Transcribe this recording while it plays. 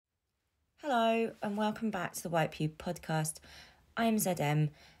Hello and welcome back to the White Pew podcast. I am ZM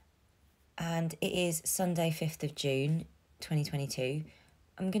and it is Sunday 5th of June 2022.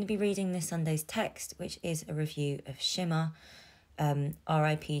 I'm going to be reading this Sunday's text, which is a review of Shimmer,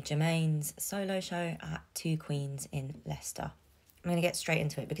 RIP Germain's solo show at Two Queens in Leicester. I'm going to get straight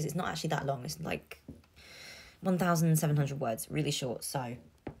into it because it's not actually that long. It's like 1,700 words, really short. So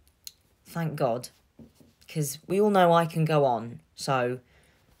thank God, because we all know I can go on. So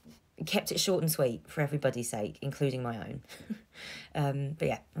kept it short and sweet for everybody's sake, including my own. But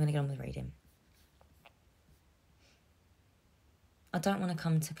yeah, I'm going to get on with reading. I don't want to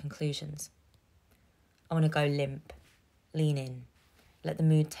come to conclusions. I want to go limp, lean in, let the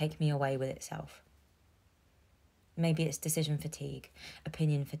mood take me away with itself. Maybe it's decision fatigue,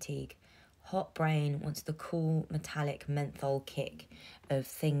 opinion fatigue. Hot brain wants the cool, metallic menthol kick of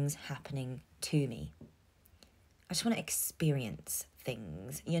things happening to me. I just want to experience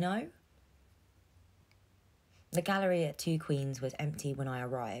things, you know? The gallery at Two Queens was empty when I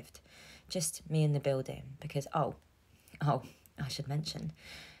arrived. Just me in the building because, oh, I should mention,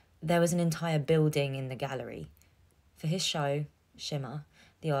 there was an entire building in the gallery. For his show, Shimmer,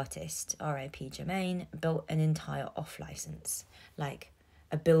 the artist, RIP Germain, built an entire off-licence, like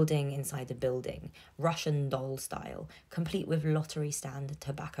a building inside a building, Russian doll style, complete with lottery stand,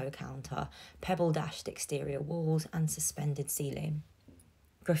 tobacco counter, pebble-dashed exterior walls and suspended ceiling.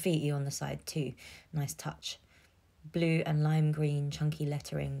 Graffiti on the side too, nice touch. Blue and lime green chunky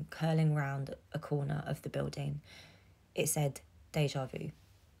lettering curling round a corner of the building. It said, "Deja vu."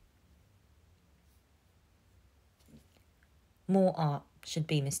 More art should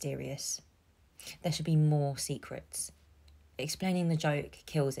be mysterious. There should be more secrets. Explaining the joke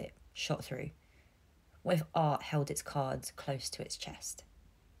kills it, shot through. What if art held its cards close to its chest,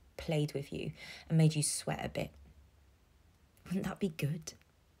 played with you and made you sweat a bit? Wouldn't that be good?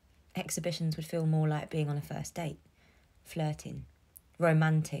 Exhibitions would feel more like being on a first date, flirting,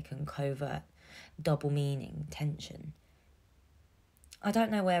 romantic and covert, double meaning, tension. I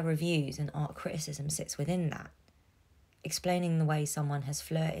don't know where reviews and art criticism sits within that. Explaining the way someone has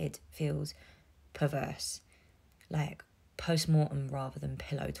flirted feels perverse, like post-mortem rather than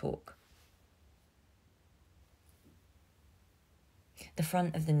pillow talk. The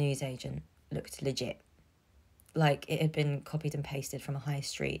front of the newsagent looked legit, like it had been copied and pasted from a high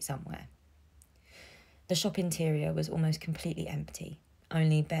street somewhere. The shop interior was almost completely empty,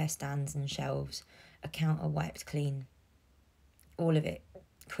 only bare stands and shelves, a counter wiped clean. All of it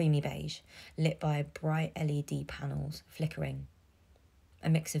creamy beige, lit by bright LED panels flickering. A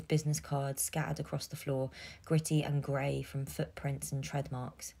mix of business cards scattered across the floor, gritty and grey from footprints and tread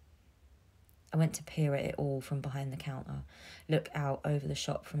marks. I went to peer at it all from behind the counter, look out over the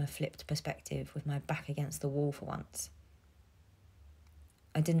shop from a flipped perspective with my back against the wall for once.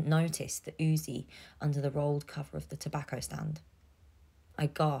 I didn't notice the Uzi under the rolled cover of the tobacco stand. I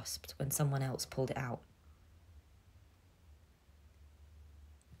gasped when someone else pulled it out.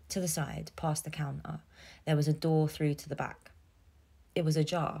 To the side, past the counter, there was a door through to the back. It was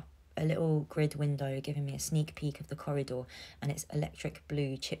ajar, a little grid window giving me a sneak peek of the corridor and its electric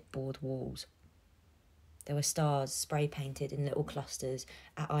blue chipboard walls. There were stars spray-painted in little clusters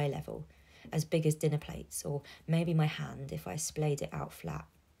at eye level, as big as dinner plates, or maybe my hand if I splayed it out flat.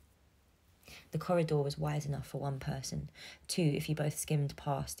 The corridor was wide enough for one person, two if you both skimmed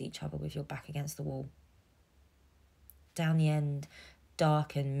past each other with your back against the wall. Down the end,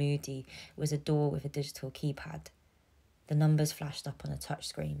 dark and moody, was a door with a digital keypad. The numbers flashed up on a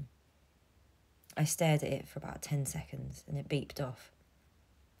touchscreen. I stared at it for about 10 seconds and it beeped off.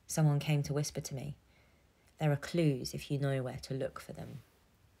 Someone came to whisper to me, "There are clues if you know where to look for them."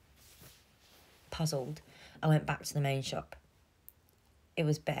 Puzzled, I went back to the main shop. It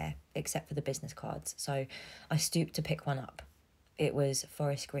was bare, except for the business cards, so I stooped to pick one up. It was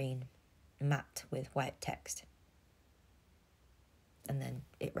forest green, matte with white text. And then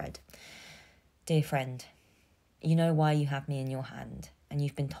it read, "Dear friend, you know why you have me in your hand, and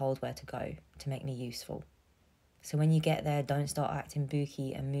you've been told where to go to make me useful. So when you get there, don't start acting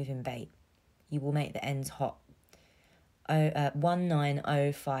booky and moving bait. You will make the ends hot.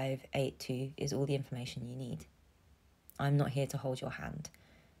 190582 is all the information you need. I'm not here to hold your hand.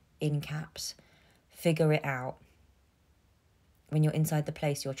 In caps, figure it out. When you're inside the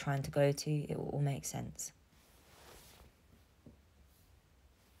place you're trying to go to, it will all make sense."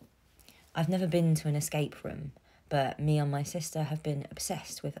 I've never been to an escape room, but me and my sister have been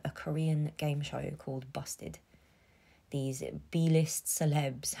obsessed with a Korean game show called Busted. These B-list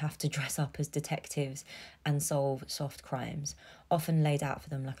celebs have to dress up as detectives and solve soft crimes, often laid out for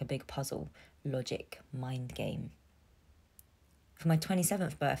them like a big puzzle, logic, mind game. For my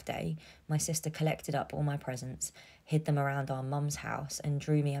 27th birthday, my sister collected up all my presents, hid them around our mum's house, and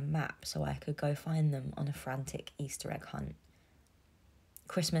drew me a map so I could go find them on a frantic Easter egg hunt.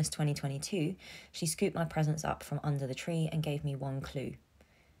 Christmas 2022, she scooped my presents up from under the tree and gave me one clue.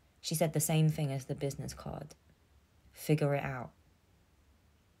 She said the same thing as the business card. Figure it out.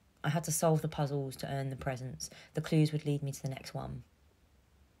 I had to solve the puzzles to earn the presents. The clues would lead me to the next one.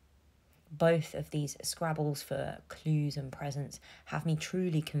 Both of these scrabbles for clues and presents have me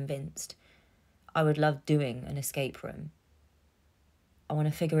truly convinced I would love doing an escape room. I want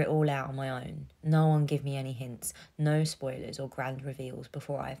to figure it all out on my own. No one give me any hints, no spoilers or grand reveals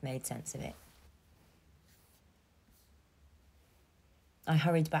before I've made sense of it. I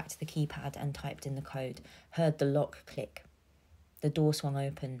hurried back to the keypad and typed in the code, heard the lock click. The door swung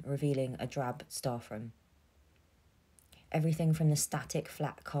open, revealing a drab staff room. Everything from the static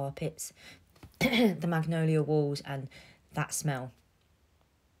flat carpets, the magnolia walls, and that smell.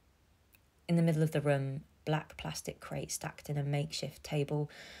 In the middle of the room, black plastic crate stacked in a makeshift table,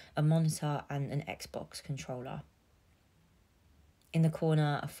 a monitor and an Xbox controller. In the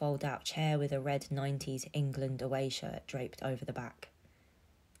corner, a fold-out chair with a red 90s England away shirt draped over the back.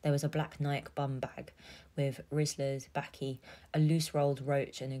 There was a black Nike bum bag with Rizzlers, baccy, a loose rolled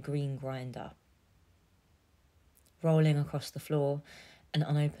roach and a green grinder. Rolling across the floor, an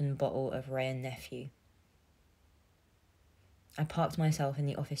unopened bottle of Ray and Nephew. I parked myself in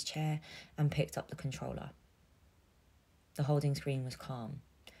the office chair and picked up the controller. The holding screen was calm,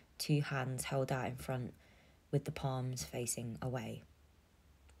 2 hands held out in front with the palms facing away.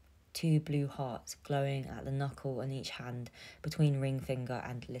 2 blue hearts glowing at the knuckle on each hand between ring finger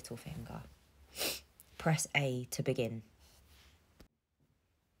and little finger. Press A to begin.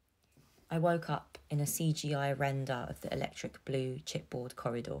 I woke up in a CGI render of the electric blue chipboard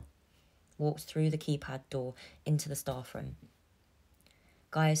corridor, walked through the keypad door into the staff room.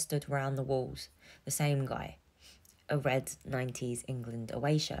 Guys stood round the walls, the same guy, a red 90s England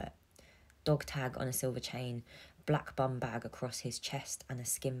away shirt, dog tag on a silver chain, black bum bag across his chest and a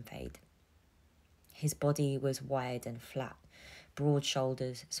skin fade. His body was wide and flat, broad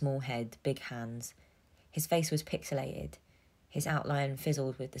shoulders, small head, big hands. His face was pixelated, his outline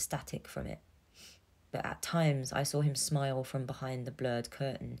fizzled with the static from it. But at times I saw him smile from behind the blurred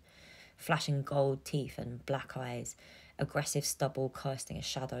curtain, flashing gold teeth and black eyes, aggressive stubble casting a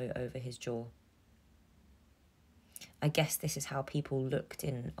shadow over his jaw. I guess this is how people looked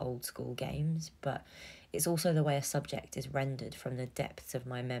in old school games, but it's also the way a subject is rendered from the depths of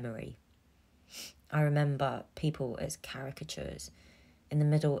my memory. I remember people as caricatures, in the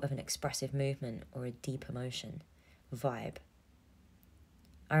middle of an expressive movement or a deep emotion, vibe.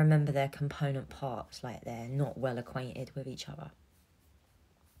 I remember their component parts like they're not well acquainted with each other.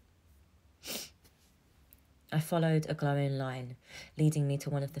 I followed a glowing line, leading me to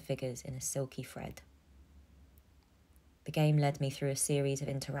one of the figures in a silky thread. The game led me through a series of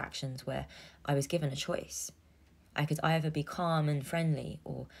interactions where I was given a choice. I could either be calm and friendly,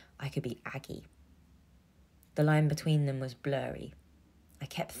 or I could be aggy. The line between them was blurry. I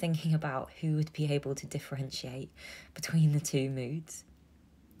kept thinking about who would be able to differentiate between the two moods.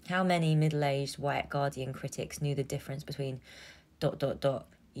 How many middle-aged white Guardian critics knew the difference between ...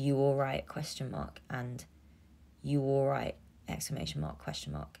 you alright ? And you alright ?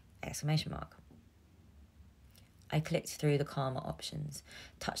 I clicked through the calmer options,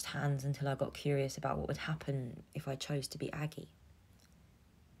 touched hands until I got curious about what would happen if I chose to be aggy.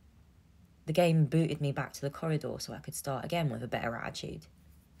 The game booted me back to the corridor so I could start again with a better attitude.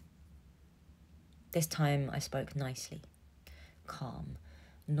 This time I spoke nicely, calm,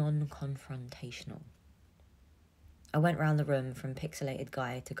 non-confrontational. I went round the room from pixelated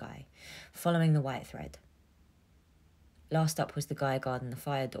guy to guy, following the white thread. Last up was the guy guarding the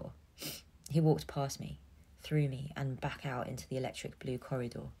fire door. He walked past me, through me, and back out into the electric blue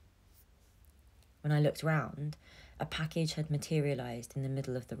corridor. When I looked round, a package had materialised in the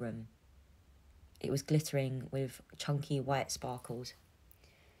middle of the room. It was glittering with chunky white sparkles.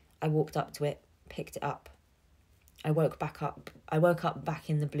 I walked up to it, picked it up. I woke up back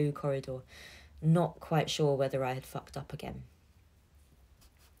in the blue corridor, not quite sure whether I had fucked up again.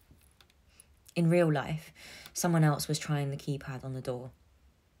 In real life, someone else was trying the keypad on the door.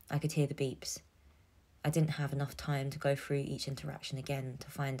 I could hear the beeps. I didn't have enough time to go through each interaction again to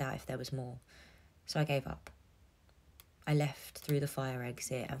find out if there was more, so I gave up. I left through the fire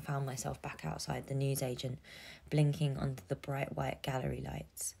exit and found myself back outside the newsagent, blinking under the bright white gallery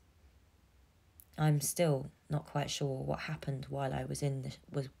lights. I'm still not quite sure what happened while I was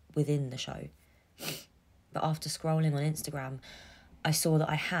within the show, but after scrolling on Instagram, I saw that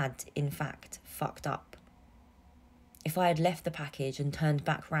I had, in fact, fucked up. If I had left the package and turned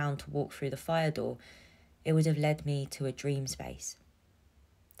back round to walk through the fire door, it would have led me to a dream space.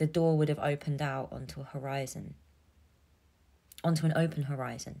 The door would have opened out onto an open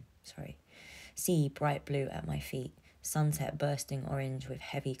horizon, Sea bright blue at my feet, sunset bursting orange with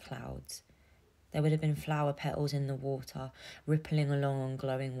heavy clouds. There would have been flower petals in the water, rippling along on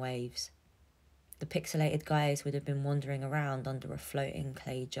glowing waves. The pixelated guys would have been wandering around under a floating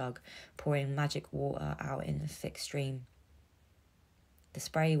clay jug, pouring magic water out in a thick stream. The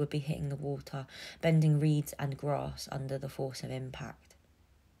spray would be hitting the water, bending reeds and grass under the force of impact.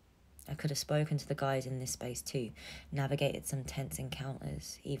 I could have spoken to the guys in this space too, navigated some tense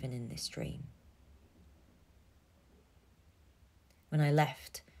encounters, even in this dream. When I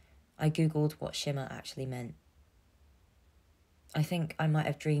left, I googled what shimmer actually meant. I think I might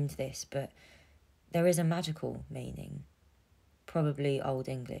have dreamed this, but there is a magical meaning, probably Old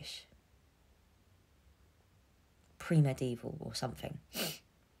English, pre-medieval or something.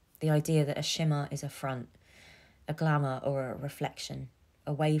 The idea that a shimmer is a front, a glamour or a reflection,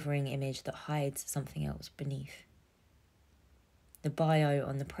 a wavering image that hides something else beneath. The bio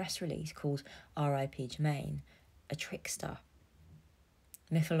on the press release calls RIP Germain a trickster,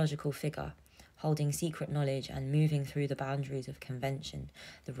 mythological figure, holding secret knowledge and moving through the boundaries of convention,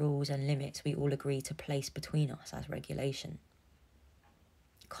 the rules and limits we all agree to place between us as regulation.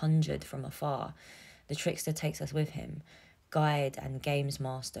 Conjured from afar, the trickster takes us with him, guide and games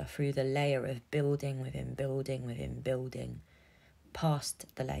master through the layer of building within building within building, past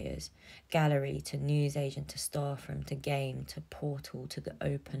the layers, gallery to newsagent to staffroom to game to portal to the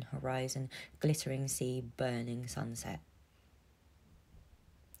open horizon, glittering sea, burning sunset.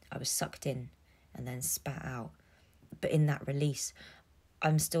 I was sucked in and then spat out. But in that release,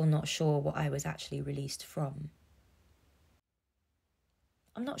 I'm still not sure what I was actually released from.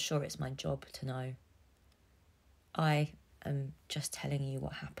 I'm not sure it's my job to know. I am just telling you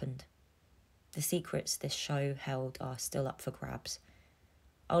what happened. The secrets this show held are still up for grabs.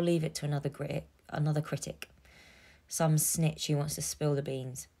 I'll leave it to another critic. Some snitch who wants to spill the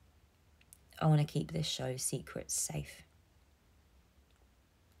beans. I want to keep this show's secrets safe.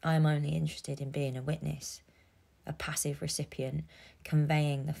 I am only interested in being a witness, a passive recipient,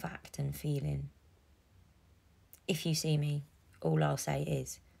 conveying the fact and feeling. If you see me, all I'll say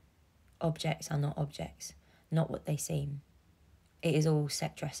is, objects are not objects, not what they seem. It is all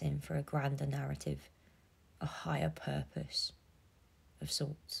set dressing for a grander narrative, a higher purpose of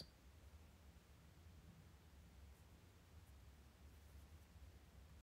sorts.